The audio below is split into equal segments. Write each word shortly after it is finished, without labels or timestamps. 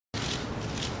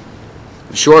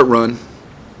the short run,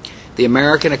 the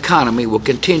American economy will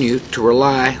continue to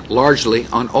rely largely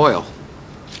on oil.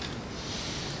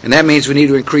 And that means we need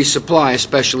to increase supply,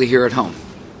 especially here at home.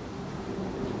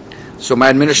 So my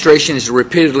administration has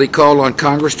repeatedly called on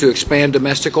Congress to expand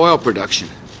domestic oil production.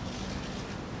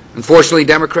 Unfortunately,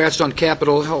 Democrats on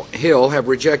Capitol Hill have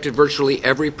rejected virtually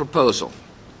every proposal.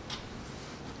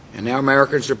 And now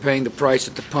Americans are paying the price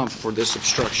at the pump for this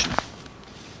obstruction.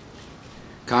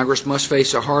 Congress must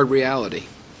face a hard reality.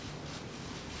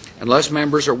 Unless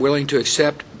members are willing to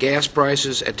accept gas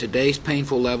prices at today's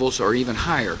painful levels or even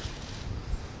higher,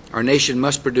 our nation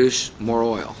must produce more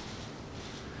oil.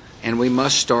 And we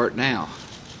must start now.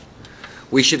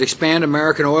 We should expand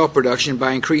American oil production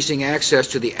by increasing access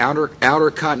to the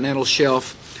Outer Continental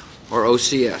Shelf, or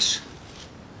OCS.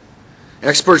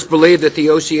 Experts believe that the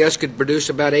OCS could produce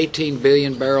about 18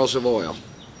 billion barrels of oil.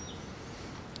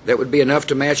 That would be enough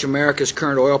to match America's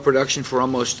current oil production for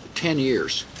almost 10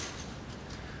 years.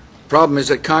 The problem is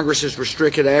that Congress has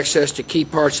restricted access to key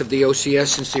parts of the OCS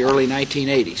since the early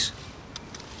 1980s.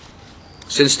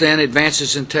 Since then,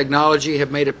 advances in technology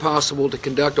have made it possible to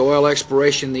conduct oil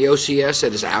exploration in the OCS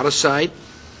that is out of sight,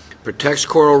 protects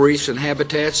coral reefs and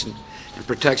habitats, and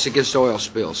protects against oil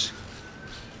spills.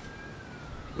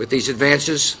 With these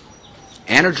advances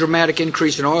and a dramatic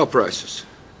increase in oil prices,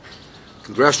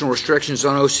 congressional restrictions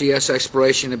on OCS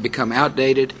exploration have become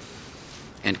outdated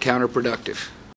and counterproductive.